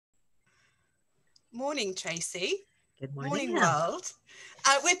Morning, Tracy. Good morning, world.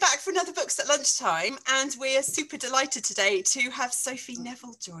 We're back for another Books at Lunchtime, and we're super delighted today to have Sophie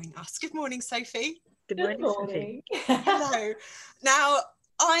Neville join us. Good morning, Sophie. Good morning, Sophie. Hello. Now,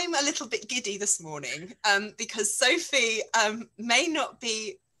 I'm a little bit giddy this morning because Sophie may not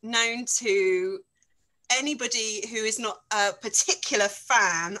be known to anybody who is not a particular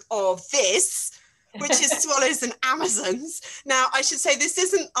fan of this, which is Swallows and Amazons. Now, I should say this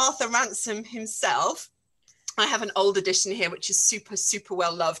isn't Arthur Ransome himself. I have an old edition here, which is super, super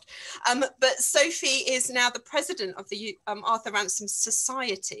well loved. But Sophie is now the president of the Arthur Ransome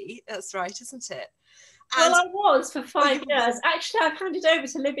Society. That's right, isn't it? And well, I was for 5 years. Actually, I've handed over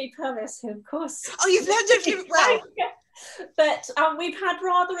to Libby Purvis, who, of course... Oh, you've handed over well. But we've had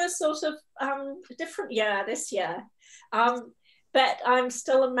rather a sort of different year this year. But I'm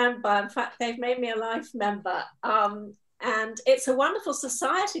still a member. In fact, they've made me a life member. And it's a wonderful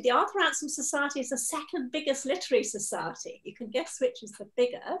society. The Arthur Ransome Society is the second biggest literary society. You can guess which is the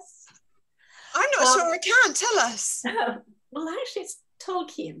biggest. I'm not sure I can. Tell us. Well, actually, it's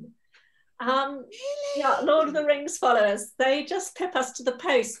Tolkien. Really? Yeah, Lord of the Rings followers. They just pip us to the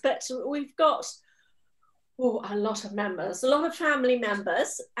post. But we've got a lot of members, a lot of family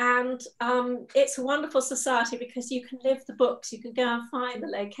members. And it's a wonderful society because you can live the books. You can go and find the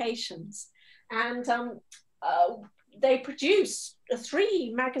locations. And they produce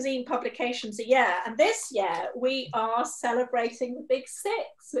 3 magazine publications a year, and this year we are celebrating the Big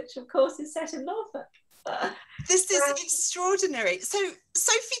Six, which of course is set in Norfolk. This is extraordinary. So,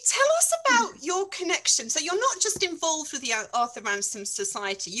 Sophie, tell us about your connection. So you're not just involved with the Arthur Ransome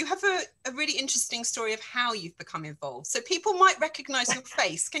Society. You have a really interesting story of how you've become involved. So people might recognise your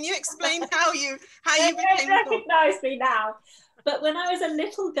face. Can you explain how you became involved? They recognise me now. But when I was a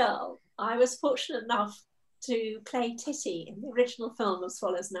little girl, I was fortunate enough to play Titty in the original film of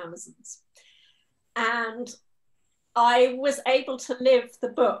Swallows and Amazons. And I was able to live the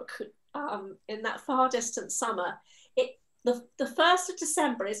book in that far distant summer. The 1st of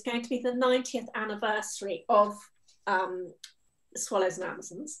December is going to be the 90th anniversary of Swallows and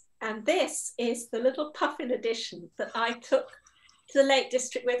Amazons. And this is the little puffin edition that I took to the Lake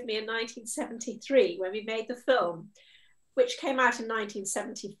District with me in 1973 when we made the film, which came out in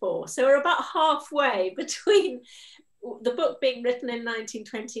 1974. So we're about halfway between the book being written in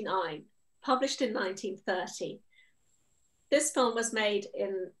 1929, published in 1930. This film was made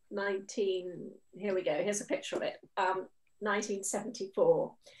in here we go, here's a picture of it,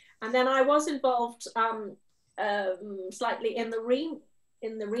 1974. And then I was involved slightly in the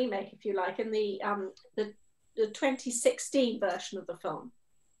remake, if you like, in the 2016 version of the film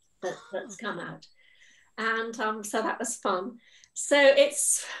that's come out. And so that was fun. So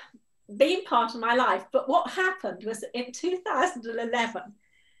it's been part of my life. But what happened was that in 2011,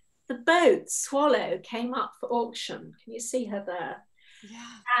 the boat Swallow came up for auction. Can you see her there?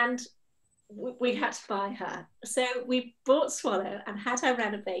 Yeah. And we had to buy her. So we bought Swallow and had her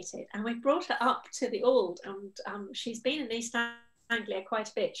renovated. And we brought her up to the Ald. And she's been in East Anglia quite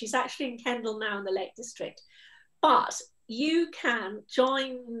a bit. She's actually in Kendal now in the Lake District. But you can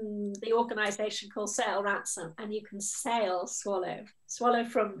join the organisation called Sail Ransome, and you can sail Swallow. Swallow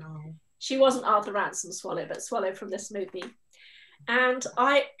from, she wasn't Arthur Ransome Swallow, but Swallow from this movie. And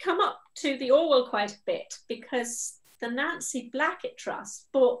I come up to the Orwell quite a bit because the Nancy Blackett Trust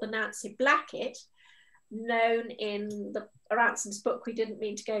bought the Nancy Blackett, known in the Ransome's book We Didn't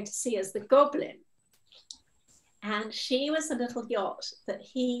Mean to Go to Sea as the Goblin. And she was a little yacht that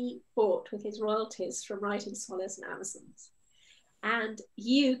he bought with his royalties from writing Swallows and Amazons. And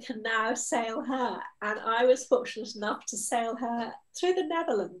you can now sail her. And I was fortunate enough to sail her through the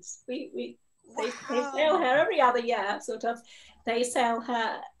Netherlands. They sail her every other year, sort of. They sail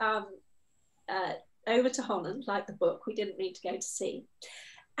her over to Holland, like the book We Didn't Mean to Go to Sea.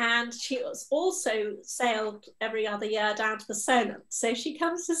 And she was also sailed every other year down to the Solent. So she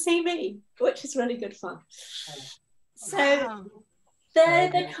comes to see me, which is really good fun. So they're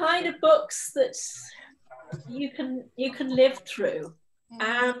the kind of books that you can live through.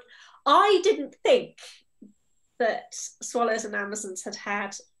 And I didn't think that Swallows and Amazons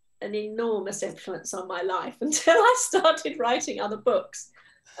had an enormous influence on my life until I started writing other books.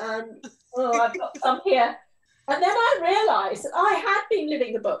 I've got some here. And then I realised that I had been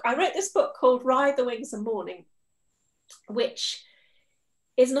living the book. I wrote this book called Ride the Wings of Morning, which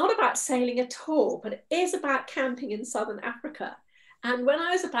is not about sailing at all, but it is about camping in Southern Africa. And when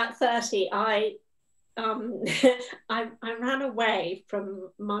I was about 30, I ran away from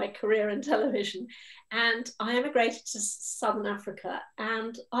my career in television and I emigrated to Southern Africa,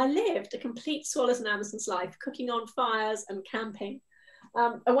 and I lived a complete Swallows and Amazons life, cooking on fires and camping.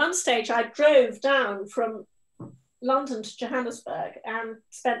 At one stage, I drove down from London to Johannesburg and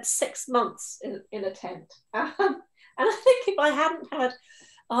spent 6 months in a tent. And I think if I hadn't had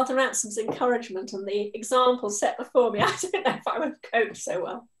Arthur Ransome's encouragement and the example set before me, I don't know if I would have coped so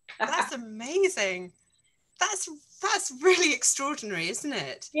well. That's amazing. That's really extraordinary, isn't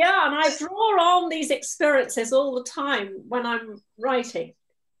it? Yeah, and I draw on these experiences all the time when I'm writing.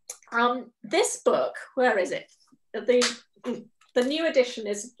 This book, where is it? The new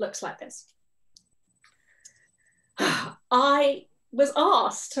edition looks like this. I was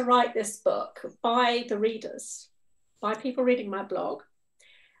asked to write this book by the readers, by people reading my blog,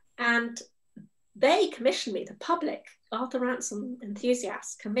 and they commissioned me, the public, Arthur Ransome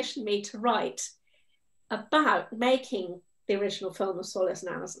enthusiasts, commissioned me to write about making the original film of Swallows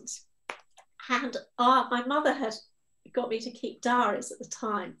and Amazons. And my mother had got me to keep diaries at the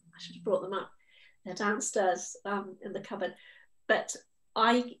time. I should have brought them up. They're downstairs in the cupboard. But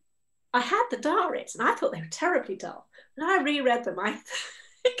I had the diaries and I thought they were terribly dull. When I reread them, it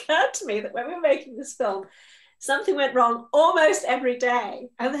occurred to me that when we were making this film, something went wrong almost every day,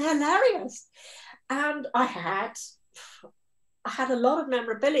 and they're hilarious. And I had a lot of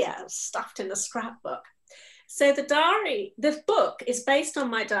memorabilia stuffed in the scrapbook. So this book is based on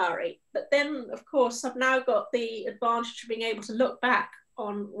my diary, but then of course I've now got the advantage of being able to look back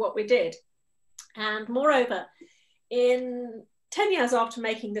on what we did. And moreover, in 10 years after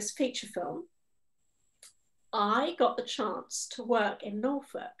making this feature film, I got the chance to work in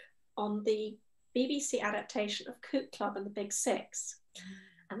Norfolk on the BBC adaptation of Coot Club and the Big Six.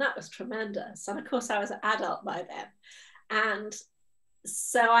 And that was tremendous. And of course I was an adult by then. And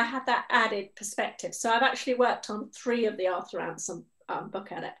so I had that added perspective. So I've actually worked on 3 of the Arthur Ransome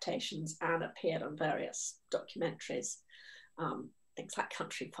book adaptations and appeared on various documentaries, things like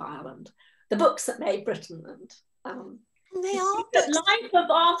Country File and the books that made Britain. And they are the Life of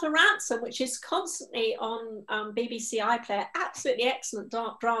Arthur Ransome, which is constantly on BBC iPlayer, absolutely excellent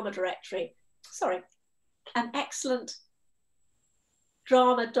drama directory. Sorry, an excellent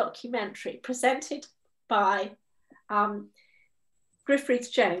drama documentary presented by Griff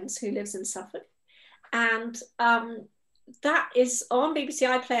Rhys-Jones, who lives in Suffolk. And that is on BBC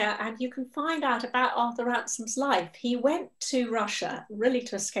iPlayer, and you can find out about Arthur Ransome's life. He went to Russia, really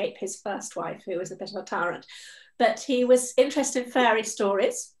to escape his first wife, who was a bit of a tyrant. But he was interested in fairy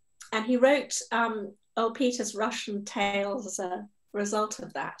stories, and he wrote Old Peter's Russian Tales as a result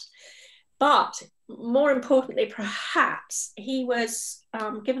of that. But more importantly, perhaps, he was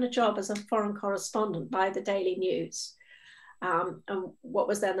given a job as a foreign correspondent by the Daily News. And what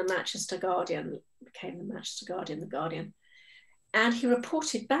was then the Manchester Guardian became the Manchester Guardian, the Guardian. And he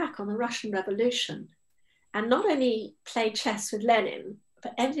reported back on the Russian Revolution, and not only played chess with Lenin,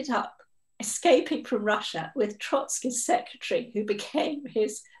 but ended up escaping from Russia with Trotsky's secretary, who became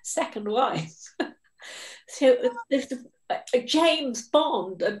his second wife. So a James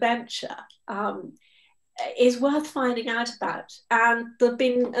Bond adventure is worth finding out about. And there have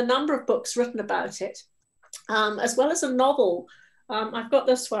been a number of books written about it, as well as a novel. I've got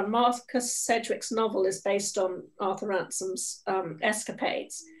this one. Masrcus Sedgwick's novel is based on Arthur Ransome's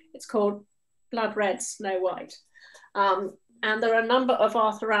escapades. It's called Blood Red, Snow White. And there are a number of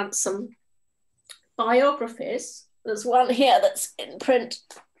Arthur Ransome biographies. There's one here that's in print.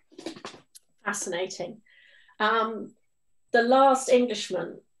 Fascinating. The Last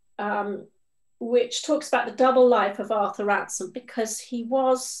Englishman, which talks about the double life of Arthur Ransome, because he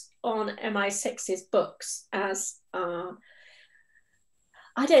was on MI6's books as, I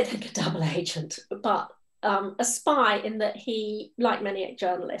don't think a double agent, but a spy, in that he, like many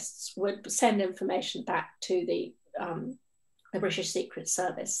journalists, would send information back to the British Secret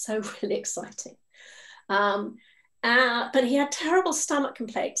Service. So really exciting. But he had terrible stomach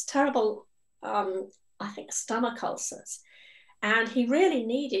complaints, terrible, I think, stomach ulcers. And he really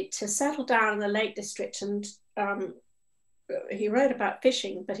needed to settle down in the Lake District, and he wrote about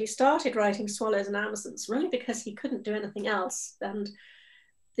fishing, but he started writing Swallows and Amazons really because he couldn't do anything else. And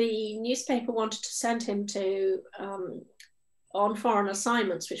the newspaper wanted to send him to on foreign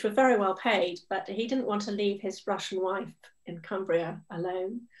assignments, which were very well paid, but he didn't want to leave his Russian wife in Cumbria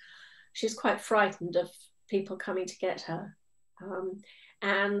alone. She's quite frightened of people coming to get her.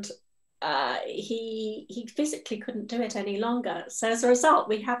 And he physically couldn't do it any longer. So as a result,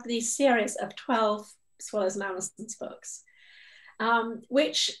 we have these series of 12 Swallows and Amazons books,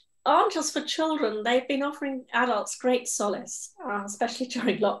 which aren't just for children. They've been offering adults great solace, especially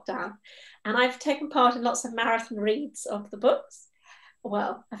during lockdown. And I've taken part in lots of marathon reads of the books.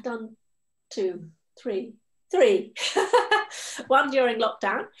 Well, I've done three. One during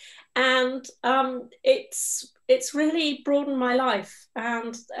lockdown. And it's it's really broadened my life,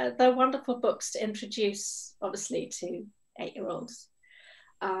 and they're wonderful books to introduce, obviously, to 8-year-olds,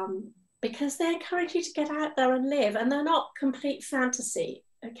 because they encourage you to get out there and live, and they're not complete fantasy.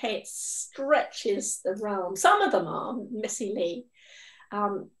 Okay, it stretches the realm. Some of them are, Missy Lee.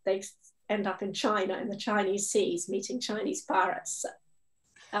 They end up in China, in the Chinese seas, meeting Chinese pirates.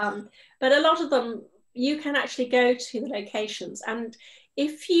 But a lot of them, you can actually go to the locations, and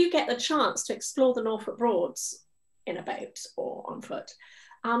if you get the chance to explore the Norfolk Broads in a boat or on foot,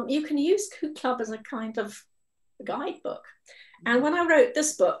 you can use Coot Club as a kind of guidebook. And when I wrote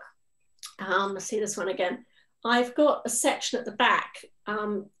this book, let's see this one again, I've got a section at the back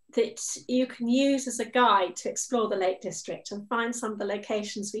that you can use as a guide to explore the Lake District and find some of the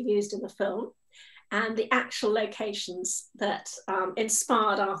locations we used in the film and the actual locations that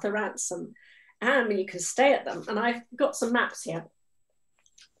inspired Arthur Ransome. And you can stay at them. And I've got some maps here.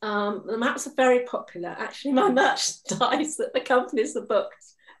 The maps are very popular. Actually, my merchandise that accompanies the book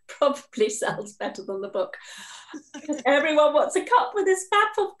probably sells better than the book, because everyone wants a cup with this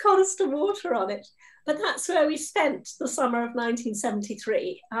map of Coniston water on it. But that's where we spent the summer of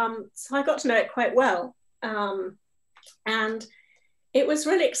 1973. So I got to know it quite well. And it was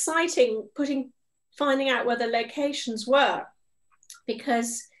really exciting finding out where the locations were,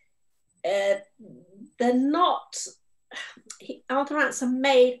 because they're not, Arthur Ransome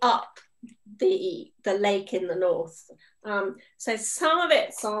made up the lake in the north. So some of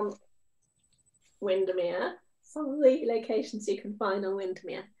it's on Windermere, some of the locations you can find on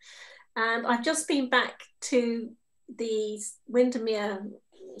Windermere. And I've just been back to the Windermere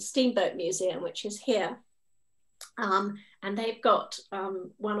Steamboat Museum, which is here. And they've got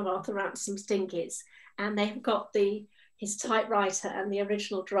one of Arthur Ransome's dinghies, and they've got his typewriter and the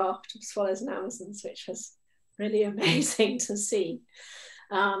original draft of Swallows and Amazons, which was really amazing to see.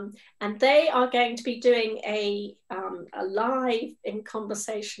 And they are going to be doing a live in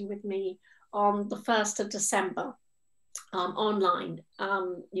conversation with me on the 1st of December online.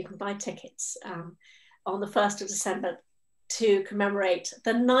 You can buy tickets on the 1st of December to commemorate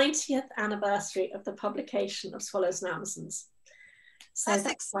the 90th anniversary of the publication of Swallows and Amazons. So that's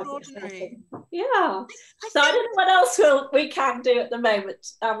extraordinary. Yeah. So I don't know what else we can do at the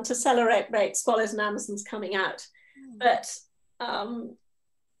moment to celebrate Swallows and Amazons coming out. But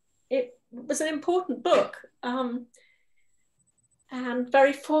it was an important book and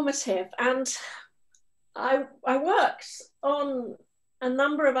very formative. And I worked on a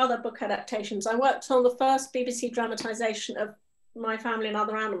number of other book adaptations. I worked on the first BBC dramatisation of My Family and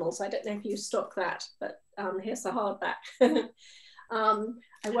Other Animals. I don't know if you stock that, but here's the hardback.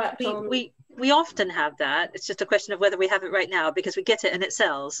 I worked on... We often have that. It's just a question of whether we have it right now, because we get it and it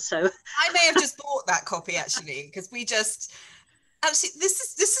sells. So I may have just bought that copy actually, because we just actually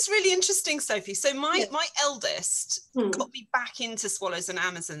this is really interesting, Sophie. So my eldest got me back into Swallows and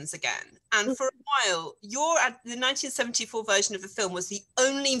Amazons again, and for a while the 1974 version of the film was the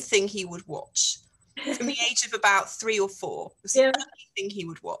only thing he would watch from the age of about 3 or 4. It was the only thing he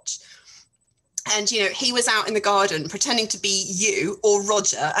would watch. And, you know, he was out in the garden pretending to be you or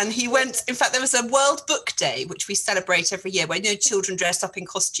Roger. And he went, in fact, there was a World Book Day, which we celebrate every year, where, you know, children dress up in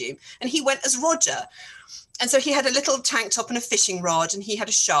costume. And he went as Roger. And so he had a little tank top and a fishing rod, and he had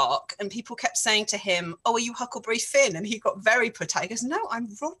a shark. And people kept saying to him, "Oh, are you Huckleberry Finn?" And he got very put out. He goes, "No, I'm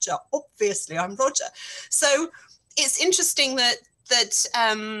Roger. Obviously, I'm Roger." So it's interesting that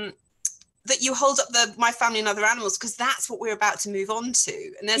you hold up the My Family and Other Animals, because that's what we're about to move on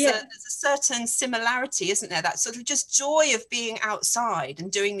to. And there's a certain similarity, isn't there? That sort of just joy of being outside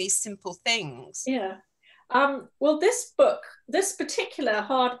and doing these simple things. Yeah. Well, this book, this particular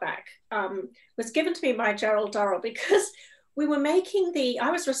hardback, was given to me by Gerald Durrell, because we were I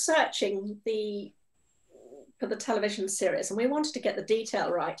was researching for the television series, and we wanted to get the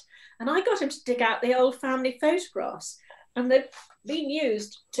detail right. And I got him to dig out the old family photographs, and they've been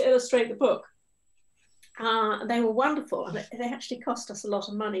used to illustrate the book. They were wonderful, and they actually cost us a lot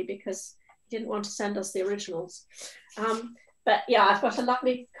of money because he didn't want to send us the originals. But yeah, I've got a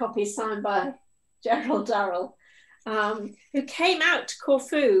lovely copy signed by Gerald Durrell, who came out to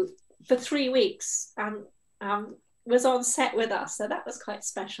Corfu for 3 weeks and was on set with us, so that was quite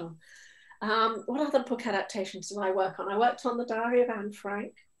special. What other book adaptations did I work on? I worked on The Diary of Anne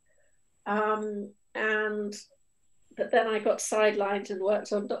Frank, but then I got sidelined and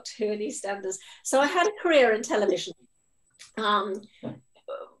worked on Doctor Who and EastEnders. So I had a career in television, and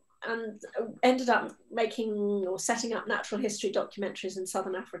ended up making or setting up natural history documentaries in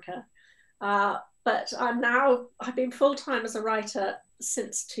Southern Africa. But I've been full-time as a writer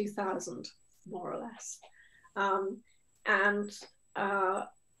since 2000, more or less. And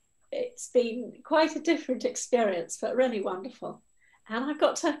it's been quite a different experience, but really wonderful. And I've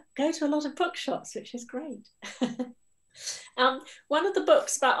got to go to a lot of bookshops, which is great. One of the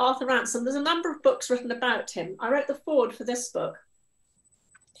books about Arthur Ransome, there's a number of books written about him. I wrote the foreword for this book,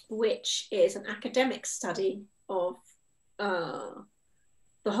 which is an academic study of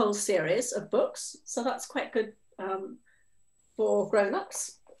the whole series of books. So that's quite good for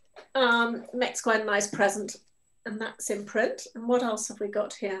grown-ups. Makes quite a nice present, and that's in print. And what else have we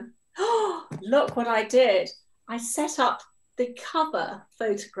got here? Oh, look what I did. I set up the cover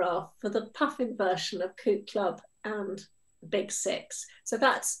photograph for the puffin version of Coot Club and Big Six. So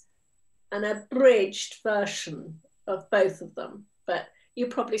that's an abridged version of both of them, but you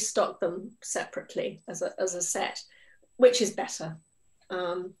probably stock them separately as a set, which is better.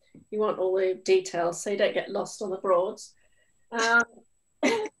 You want all the details so you don't get lost on the broads. But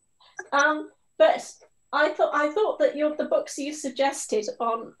I thought that the books you suggested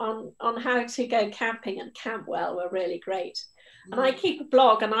on how to go camping and camp well were really great. And I keep a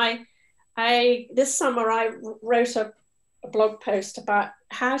blog, and I this summer I wrote a blog post about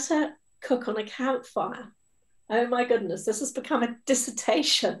how to cook on a campfire. Oh my goodness, this has become a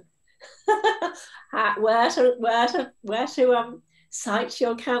dissertation. where to site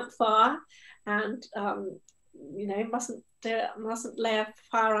your campfire, and you know, mustn't lay a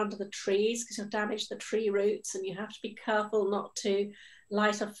fire under the trees because you'll damage the tree roots, and you have to be careful not to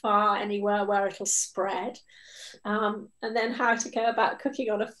light a fire anywhere where it'll spread. And then how to go about cooking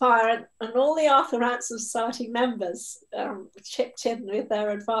on a fire, and all the Arthur Ransome Society members chipped in with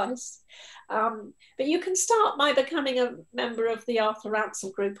their advice. But you can start by becoming a member of the Arthur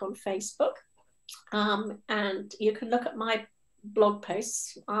Ransome group on Facebook, and you can look at my blog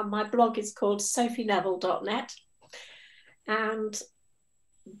posts. My blog is called sophieneville.net, and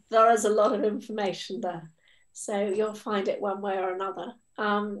there is a lot of information there, so you'll find it one way or another.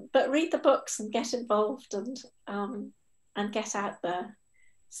 But read the books and get involved, and get out there.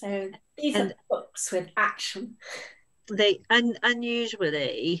 So these are books with action.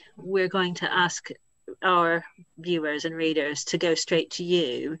 Unusually, we're going to ask our viewers and readers to go straight to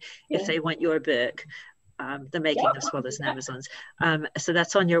you if they want your book, The Making of Swallows and Amazons. So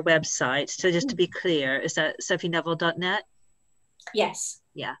that's on your website. So just to be clear, is that sophieneville.net? Yes.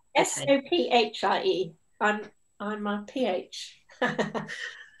 Yeah. SOPHIE. I'm a PH.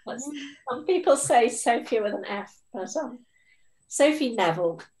 Some people say Sophia with an F, but Sophie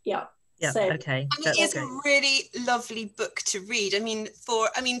Neville. Yeah. Yeah. So, okay. I mean, it's a really lovely book to read. I mean,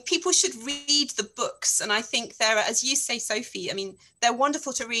 people should read the books, and I think they're, as you say, Sophie, I mean, they're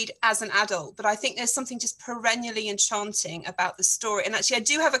wonderful to read as an adult, but I think there's something just perennially enchanting about the story. And actually, I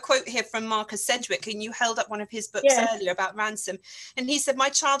do have a quote here from Marcus Sedgwick, and you held up one of his books earlier about Ransome, and he said, "My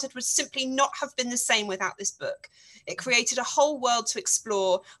childhood would simply not have been the same without this book. It created a whole world to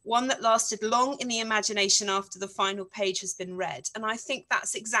explore, one that lasted long in the imagination after the final page has been read." And I think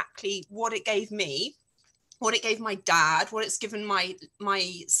that's exactly what it gave me, what it gave my dad, what it's given my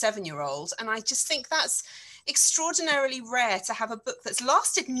 7-year-old. And I just think that's extraordinarily rare to have a book that's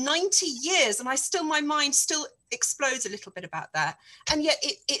lasted 90 years. And my mind still explodes a little bit about that. And yet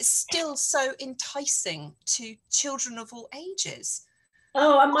it's still so enticing to children of all ages.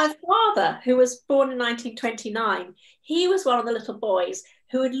 Oh, and my father, who was born in 1929, he was one of the little boys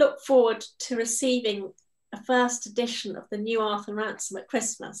who would look forward to receiving a first edition of the new Arthur Ransome at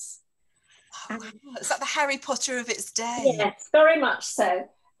Christmas. Oh, it's like the Harry Potter of its day. Yes, very much so.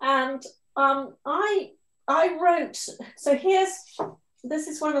 And I wrote, so this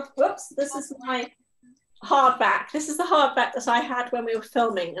is one of, this is my hardback. This is the hardback that I had when we were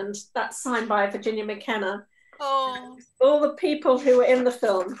filming, and that's signed by Virginia McKenna. Oh, all the people who were in the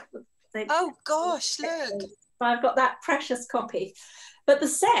film. Oh gosh, look. I've got that precious copy. But the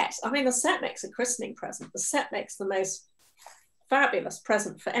set makes a christening present. The set makes the most fabulous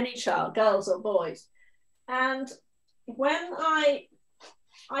present for any child, girls or boys. And when I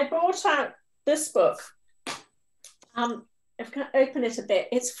brought out this book, if I can open it a bit,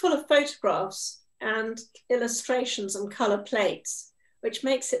 it's full of photographs and illustrations and colour plates, which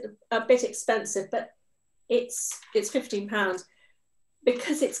makes it a bit expensive, but it's £15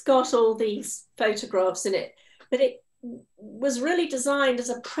 because it's got all these photographs in it. But it was really designed as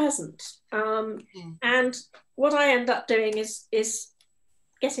a present. And what I end up doing is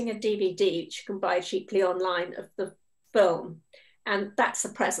getting a DVD, which you can buy cheaply online, of the film. And that's a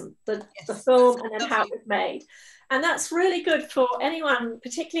present, the film and then how it was made. And that's really good for anyone,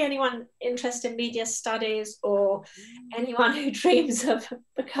 particularly anyone interested in media studies or anyone who dreams of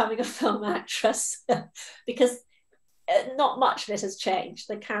becoming a film actress, because not much of it has changed.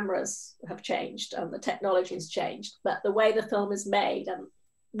 The cameras have changed and the technology has changed, but the way the film is made and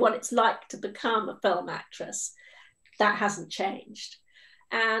what it's like to become a film actress, that hasn't changed.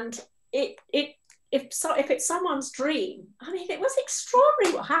 And if it's someone's dream, I mean, it was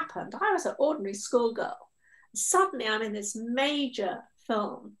extraordinary what happened. I was an ordinary schoolgirl. Suddenly I'm in this major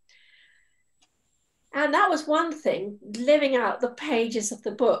film. And that was one thing, living out the pages of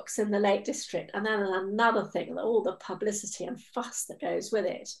the books in the Lake District. And then another thing, all the publicity and fuss that goes with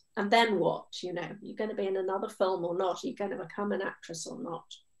it. And then what? You know, you're going to be in another film or not? Are you going to become an actress or not?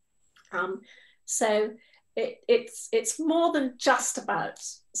 So it's more than just about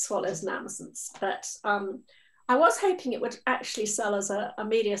Swallows and Amazons. But I was hoping it would actually sell as a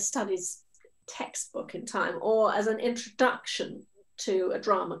media studies textbook in time, or as an introduction to a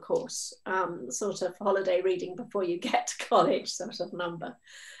drama course, sort of holiday reading before you get to college sort of number.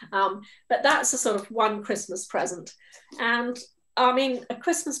 But that's a sort of one Christmas present. And I mean, a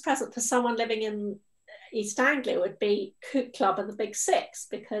Christmas present for someone living in East Anglia would be Coot Club and the Big Six,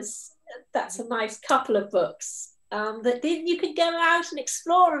 because that's a nice couple of books that then you can go out and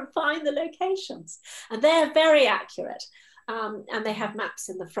explore and find the locations. And they're very accurate. And they have maps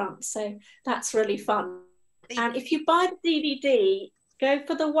in the front. So that's really fun. And if you buy the DVD, go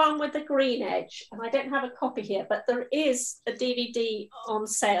for the one with the green edge. And I don't have a copy here, but there is a DVD on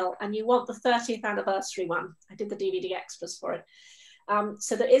sale, and you want the 30th anniversary one. I did the DVD extras for it.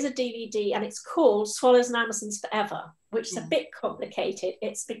 So there is a DVD, and it's called Swallows and Amazons Forever, which is a bit complicated.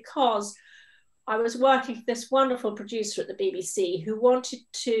 It's because I was working for this wonderful producer at the BBC who wanted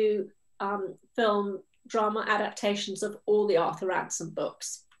to film drama adaptations of all the Arthur Ransome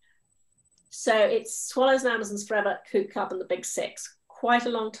books. So it's Swallows and Amazons Forever, Coot Club and the Big Six. Quite a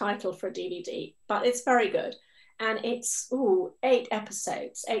long title for a DVD, but it's very good. And it's 8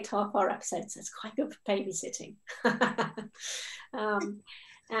 episodes, 8 half-hour episodes. So it's quite good for babysitting.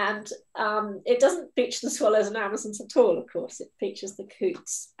 And it doesn't feature the Swallows and Amazons at all, of course. It features the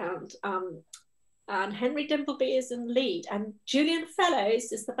Coots, and Henry Dimbleby is in the lead, and Julian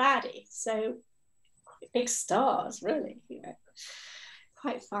Fellows is the baddie. So big stars, really, you know,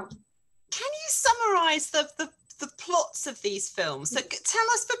 quite fun. Can you summarise the plots of these films? So tell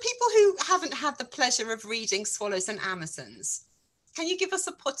us, for people who haven't had the pleasure of reading Swallows and Amazons, can you give us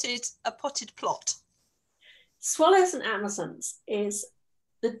a potted plot? Swallows and Amazons is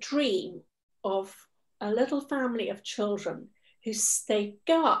the dream of a little family of children who they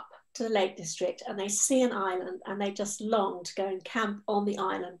go up to the Lake District and they see an island and they just long to go and camp on the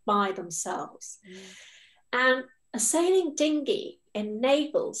island by themselves. And a sailing dinghy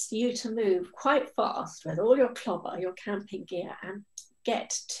enables you to move quite fast with all your clobber, your camping gear, and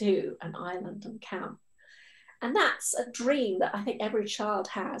get to an island and camp. And that's a dream that I think every child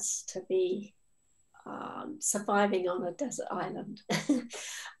has, to be surviving on a desert island.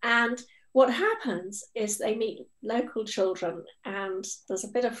 And what happens is they meet local children, and there's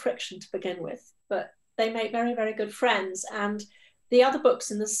a bit of friction to begin with, but they make very, very good friends. And the other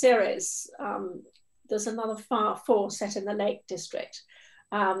books in the series, there's another 4 set in the Lake District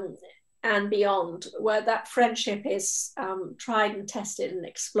and beyond, where that friendship is tried and tested and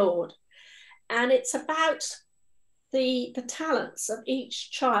explored. And it's about the talents of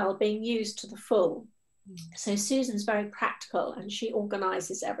each child being used to the full. So Susan's very practical, and she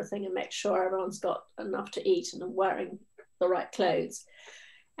organises everything and makes sure everyone's got enough to eat and wearing the right clothes.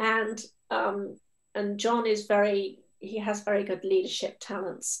 And John is he has very good leadership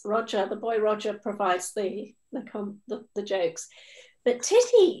talents. The boy Roger provides the jokes. But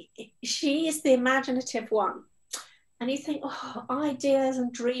Titty, she is the imaginative one. And you think, ideas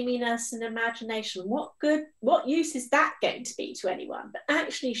and dreaminess and imagination, what use is that going to be to anyone? But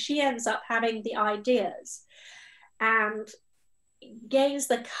actually she ends up having the ideas and gains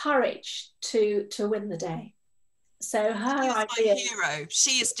the courage to win the day. So her idea. My hero.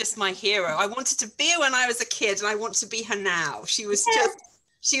 She is just my hero. I wanted to be her when I was a kid, and I want to be her now. She was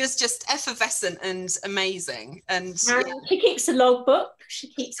just effervescent and amazing. And she keeps a logbook.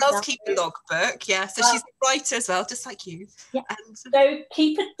 She keep a logbook. Yeah. So she's a writer as well, just like you. Yeah. And so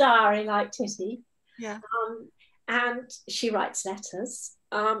keep a diary like Titty. Yeah. And she writes letters.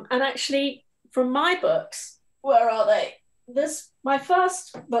 And actually, from my books, where are they? My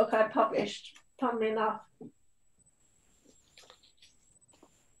first book I published, funnily enough,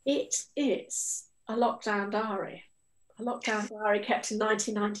 it is a lockdown diary. A lockdown diary kept in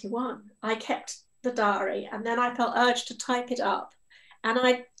 1991. I kept the diary, and then I felt urged to type it up. And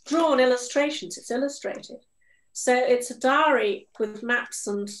I'd drawn illustrations. It's illustrated. So it's a diary with maps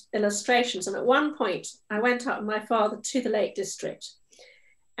and illustrations. And at one point, I went up with my father to the Lake District.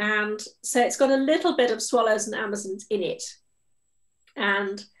 And so it's got a little bit of Swallows and Amazons in it.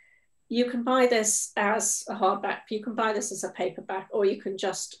 And you can buy this as a hardback, you can buy this as a paperback, or you can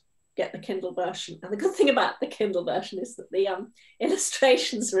just get the Kindle version. And the good thing about the Kindle version is that the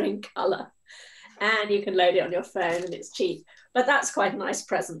illustrations are in colour, and you can load it on your phone, and it's cheap. But that's quite a nice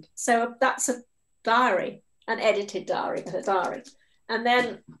present. So that's a diary, an edited diary, but a diary. And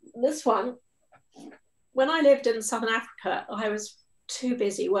then this one, when I lived in Southern Africa, I was too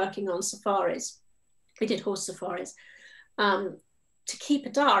busy working on safaris. We did horse safaris. To keep a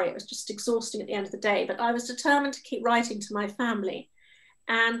diary, it was just exhausting at the end of the day, but I was determined to keep writing to my family.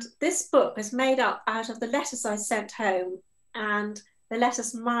 And this book is made up out of the letters I sent home and the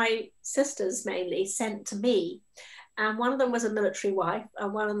letters my sisters mainly sent to me. And one of them was a military wife,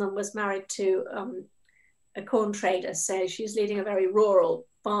 and one of them was married to a corn trader, so she's leading a very rural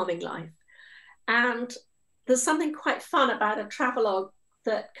farming life. And there's something quite fun about a travelogue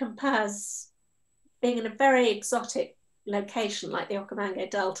that compares being in a very exotic location like the Okavango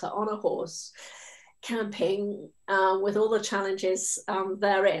Delta on a horse, camping with all the challenges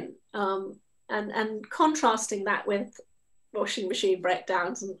therein, and contrasting that with washing machine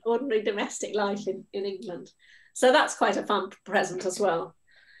breakdowns and ordinary domestic life in England. So that's quite a fun present as well.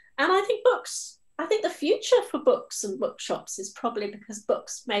 And I think the future for books and bookshops is probably because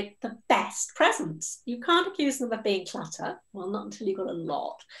books make the best presents. You can't accuse them of being clutter, well, not until you've got a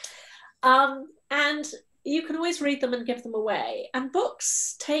lot. And you can always read them and give them away. And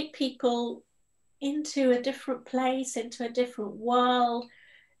books take people into a different place, into a different world.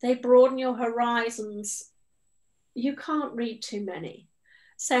 They broaden your horizons. You can't read too many.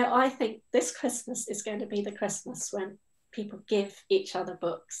 So I think this Christmas is going to be the Christmas when people give each other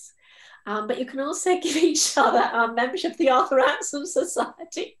books. But you can also give each other a membership of the Arthur Ransome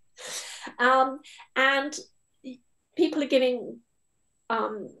Society. And people are giving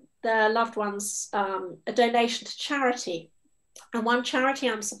their loved ones a donation to charity. And one charity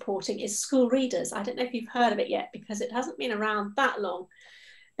I'm supporting is School Readers. I don't know if you've heard of it yet because it hasn't been around that long,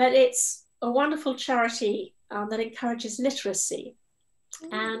 but it's a wonderful charity that encourages literacy.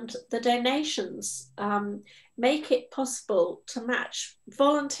 And the donations make it possible to match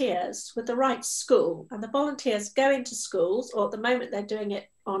volunteers with the right school. And the volunteers go into schools, or at the moment they're doing it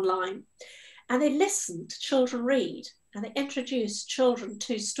online, and they listen to children read, and they introduce children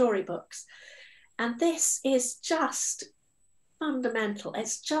to storybooks. And this is just fundamental.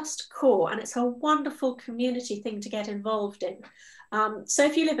 It's just core, and it's a wonderful community thing to get involved in. So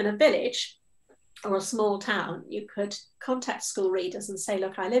if you live in a village or a small town, you could contact School Readers and say,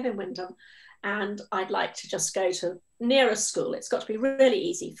 look, I live in Wyndham and I'd like to just go to near a school. It's got to be really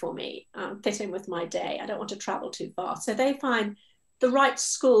easy for me, fit in with my day. I don't want to travel too far. So they find the right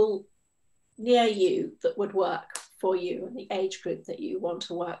school near you that would work for you and the age group that you want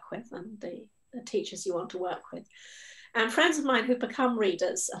to work with and the teachers you want to work with. And friends of mine who become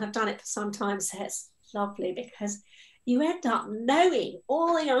readers and have done it for some time say it's lovely because you end up knowing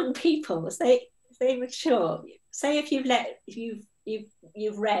all the young people as they mature. Say if you've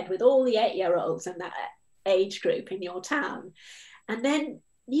read with all the 8-year-olds in that age group in your town, and then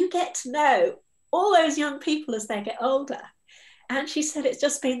you get to know all those young people as they get older. And she said it's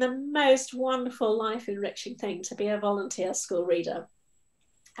just been the most wonderful, life-enriching thing to be a volunteer school reader.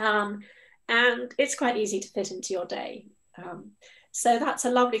 And it's quite easy to fit into your day. So that's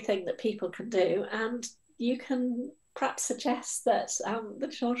a lovely thing that people can do. And you can perhaps suggest that the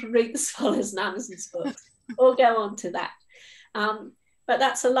children read the Swallows and Amazons books or go on to that. But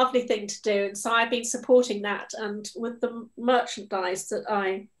that's a lovely thing to do. And so I've been supporting that. And with the merchandise that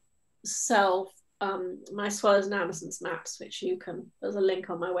I sell, my Swallows and Amazons maps, which you can, there's a link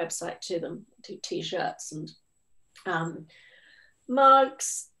on my website to them, to t-shirts and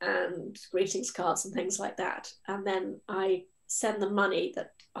mugs and greetings cards and things like that. And then I send them money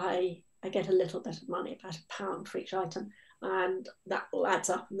that I get a little bit of money, about £1 for each item, and that all adds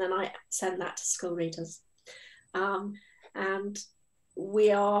up, and then I send that to School Readers. And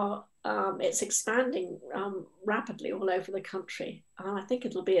we are, it's expanding rapidly all over the country. I think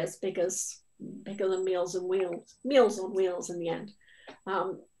it'll be as bigger than Meals on Wheels in the end.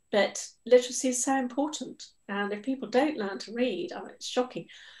 But literacy is so important, and if people don't learn to read, it's shocking.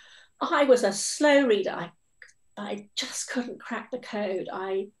 I was a slow reader. I just couldn't crack the code.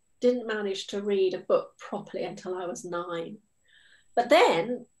 I didn't manage to read a book properly until I was 9. But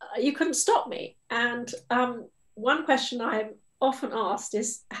then you couldn't stop me. And one question I'm often asked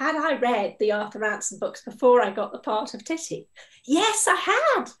is, had I read the Arthur Ransome books before I got the part of Titty? Yes, I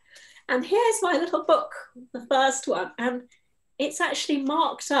had. And here's my little book, the first one. And it's actually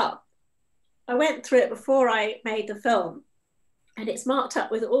marked up. I went through it before I made the film. And it's marked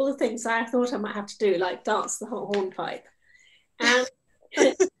up with all the things I thought I might have to do, like dance the hornpipe. And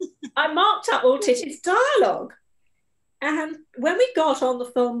I marked up all Titty's dialogue. And when we got on the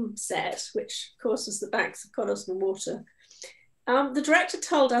film set, which of course was the banks of Coniston Water, the director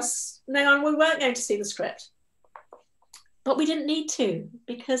told us, no, we weren't going to see the script. But we didn't need to,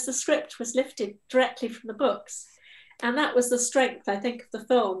 because the script was lifted directly from the books. And that was the strength, I think, of the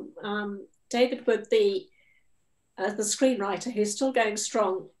film. David Wood, the screenwriter, who's still going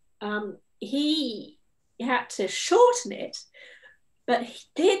strong, he had to shorten it, but he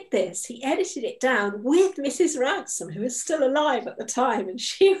did this. He edited it down with Mrs. Ransome, who was still alive at the time, and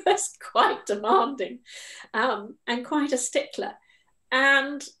she was quite demanding and quite a stickler.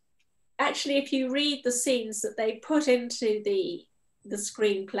 And actually, if you read the scenes that they put into the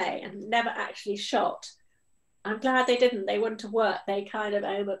screenplay and never actually shot, I'm glad they didn't. They wouldn't have worked. They kind of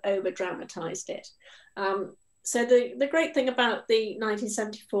over dramatized it. So the great thing about the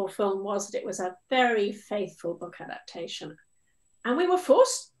 1974 film was that it was a very faithful book adaptation, and they were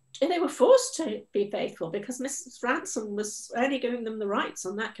forced to be faithful, because Mrs. Ransome was only giving them the rights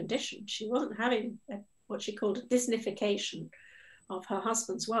on that condition. She wasn't having what she called a Disneyfication of her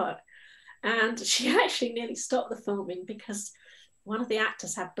husband's work, and she actually nearly stopped the filming because one of the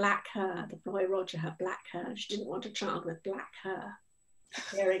actors had black hair. The boy Roger had black hair, and she didn't want a child with black hair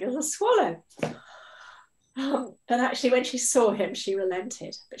appearing as a swallow. But actually, when she saw him, she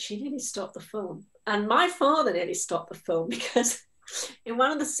relented, but she nearly stopped the film. And my father nearly stopped the film, because in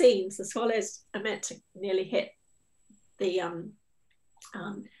one of the scenes, the swallows are meant to nearly hit the,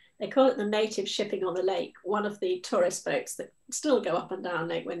 they call it the native shipping on the lake, one of the tourist boats that still go up and down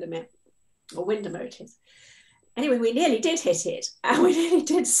Lake Windermere, or Windermere it is. Anyway, we nearly did hit it, and we nearly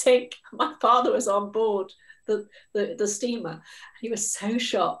did sink. My father was on board the steamer. He was so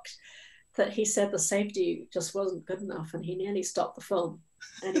shocked that he said the safety just wasn't good enough, and he nearly stopped the film.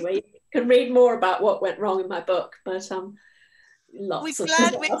 Anyway, you can read more about what went wrong in my book, but we're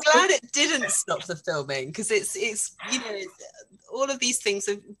glad it didn't stop the filming, because it's you know, all of these things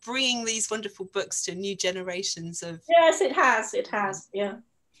are bringing these wonderful books to new generations of. Yes, it has, yeah.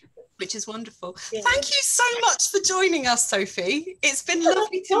 Which is wonderful. Yeah. Thank you so much for joining us, Sophie. It's been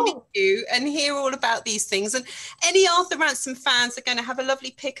lovely to meet you and hear all about these things. And any Arthur Ransome fans are going to have a lovely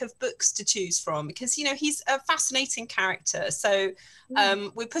pick of books to choose from, because, you know, he's a fascinating character. So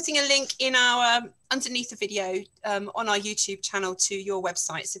we're putting a link in our underneath the video on our YouTube channel to your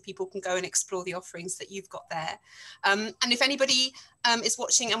website, so people can go and explore the offerings that you've got there. And if anybody is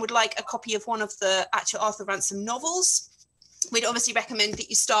watching and would like a copy of one of the actual Arthur Ransome novels, we'd obviously recommend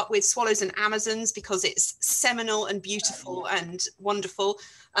that you start with Swallows and Amazons, because it's seminal and beautiful and wonderful.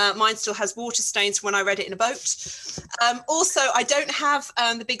 Mine still has water stains from when I read it in a boat. Also, I don't have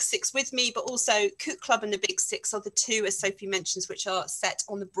the Big Six with me, but also Coot Club and the Big Six are the two, as Sophie mentions, which are set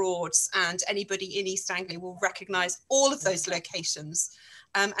on the Broads, and anybody in East Anglia will recognise all of those locations,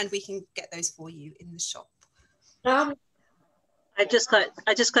 and we can get those for you in the shop. I just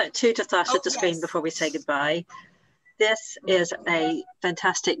got two to flash at the screen before we say goodbye. This is a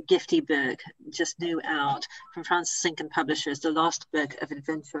fantastic gifty book, just new out from Francis Lincoln Publishers, the last book of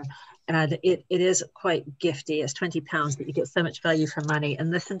adventure. And it is quite gifty. It's £20, but you get so much value for money. And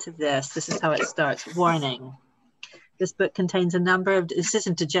listen to this. This is how it starts. Warning. This book contains a number of, this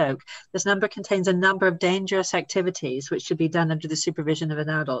isn't a joke, this number contains a number of dangerous activities which should be done under the supervision of an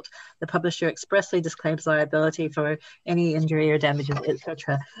adult. The publisher expressly disclaims liability for any injury or damages,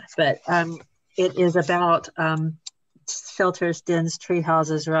 etc. But it is about shelters, dens, tree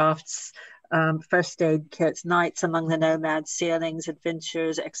houses, rafts, first aid kits, nights among the nomads, sailings,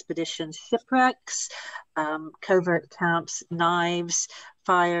 adventures, expeditions, shipwrecks, covert camps, knives,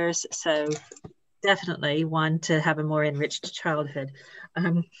 fires. So definitely one to have a more enriched childhood.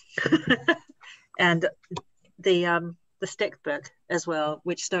 And the stick book as well,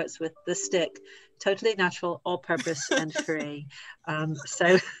 which starts with the stick, totally natural, all-purpose and free.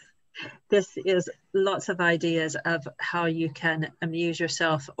 So this is lots of ideas of how you can amuse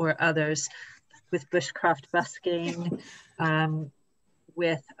yourself or others with bushcraft busking,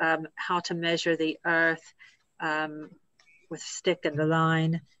 with how to measure the earth with a stick and a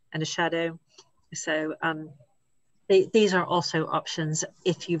line and a shadow. So these are also options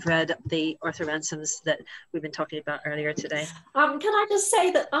if you've read the Arthur Ransomes that we've been talking about earlier today. Can I just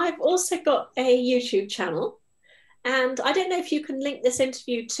say that I've also got a YouTube channel, and I don't know if you can link this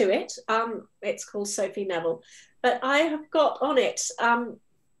interview to it. It's called Sophie Neville, but I have got on it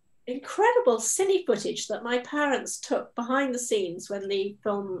incredible cine footage that my parents took behind the scenes when the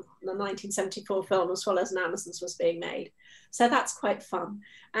 1974 film of Swallows and Amazons was being made. So that's quite fun.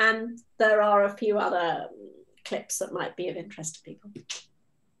 And there are a few other clips that might be of interest to people.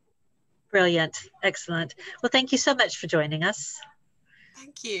 Brilliant. Excellent. Well, thank you so much for joining us.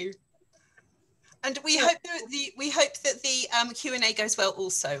 Thank you. And we hope that the Q&A goes well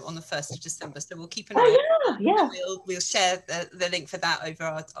also on the 1st of December. So we'll keep an eye. Yeah. We'll share the link for that over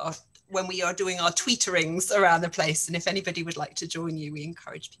our when we are doing our tweeterings around the place. And if anybody would like to join you, we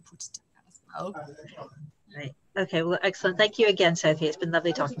encourage people to do that as well. Right. Okay, well, excellent. Thank you again, Sophie. It's been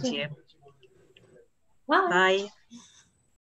lovely talking to you. Bye. Bye.